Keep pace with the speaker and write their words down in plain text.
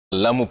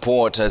Lamu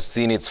Port has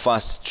seen its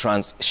first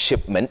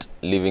trans-shipment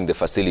leaving the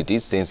facility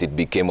since it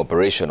became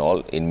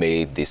operational in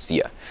May this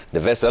year.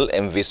 The vessel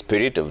MV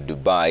Spirit of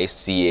Dubai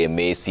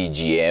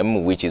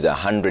CMACGM, which is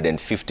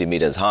 150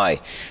 meters high,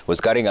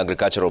 was carrying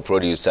agricultural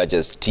produce such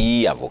as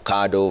tea,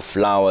 avocado,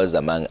 flowers,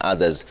 among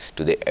others,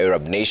 to the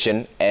Arab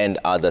nation and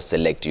other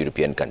select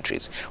European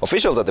countries.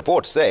 Officials at the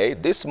port say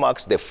this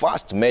marks the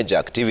first major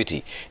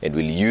activity and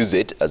will use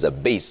it as a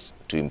base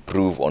to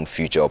improve on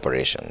future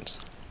operations.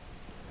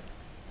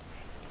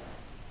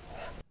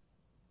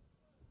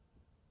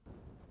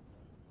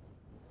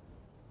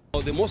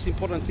 The most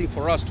important thing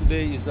for us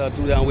today is that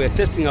we are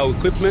testing our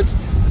equipment.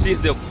 Since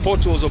the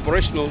port was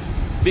operational,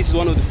 this is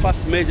one of the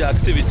first major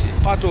activities,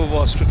 part of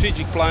our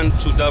strategic plan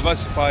to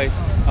diversify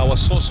our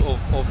source of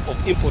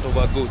import of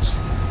our goods.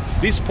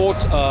 This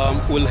port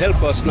will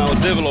help us now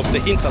develop the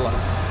hinterland.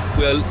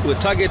 We're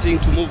targeting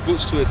to move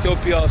goods to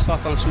Ethiopia,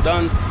 Southern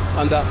Sudan,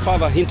 and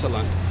further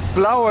hinterland.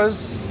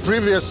 Flowers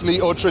previously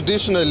or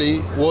traditionally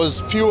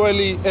was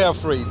purely air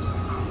freight.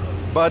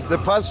 But the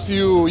past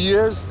few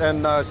years,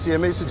 and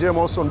CMACGM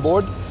also on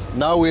board,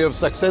 now we have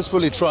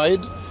successfully tried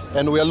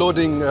and we are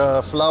loading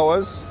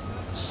flowers,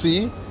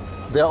 sea.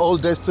 They are all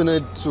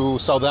destined to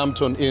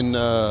Southampton in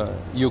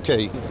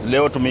UK.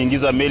 Leo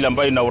tumeingiza meli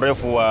ambayo ina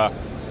urefu wa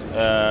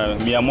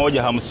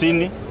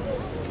 150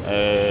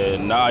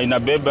 na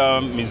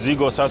inabeba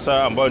mizigo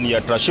sasa ambayo ni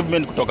ya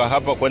trans-shipment kutoka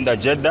hapa kwenda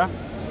Jeddah.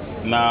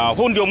 Na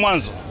huu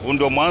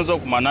ndio mwanzo,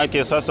 maana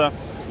yake sasa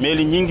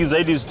meli nyingi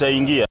zaidi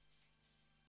zitaingia.